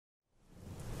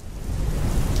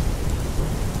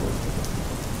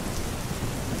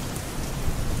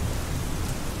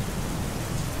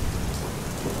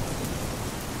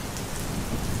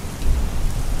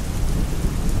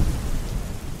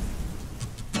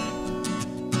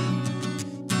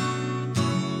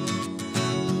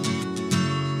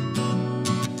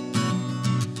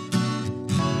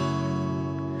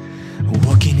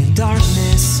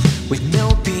with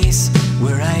no peace,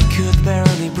 where I could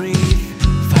barely breathe,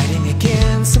 fighting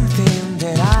against something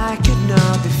that I could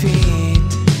not defeat.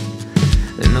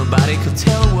 And nobody could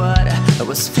tell what I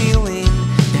was feeling,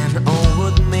 and all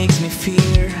what makes me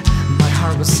fear. My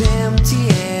heart was empty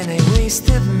and I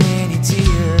wasted many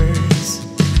tears.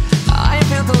 I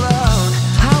felt alone,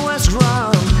 I was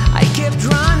wrong, I kept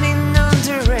running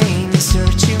under rain,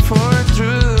 searching for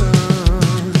truth,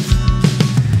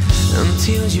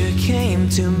 until you came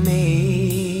to me.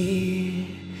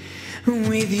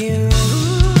 With you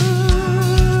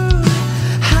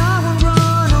I won't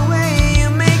run away, you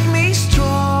make me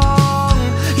strong,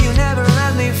 you never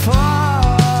let me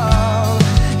fall.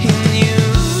 In you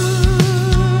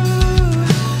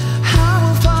I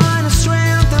will find the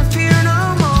strength and fear no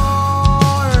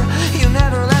more. You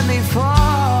never let me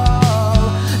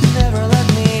fall, never let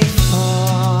me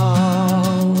fall.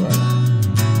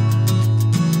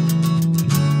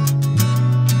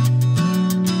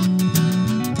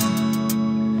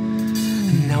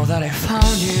 Now that I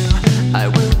found you, I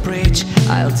will preach,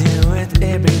 I'll do it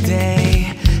every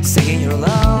day, saying your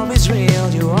love is real,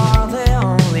 you are the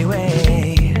only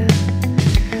way.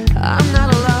 I'm not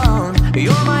alone,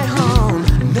 you're my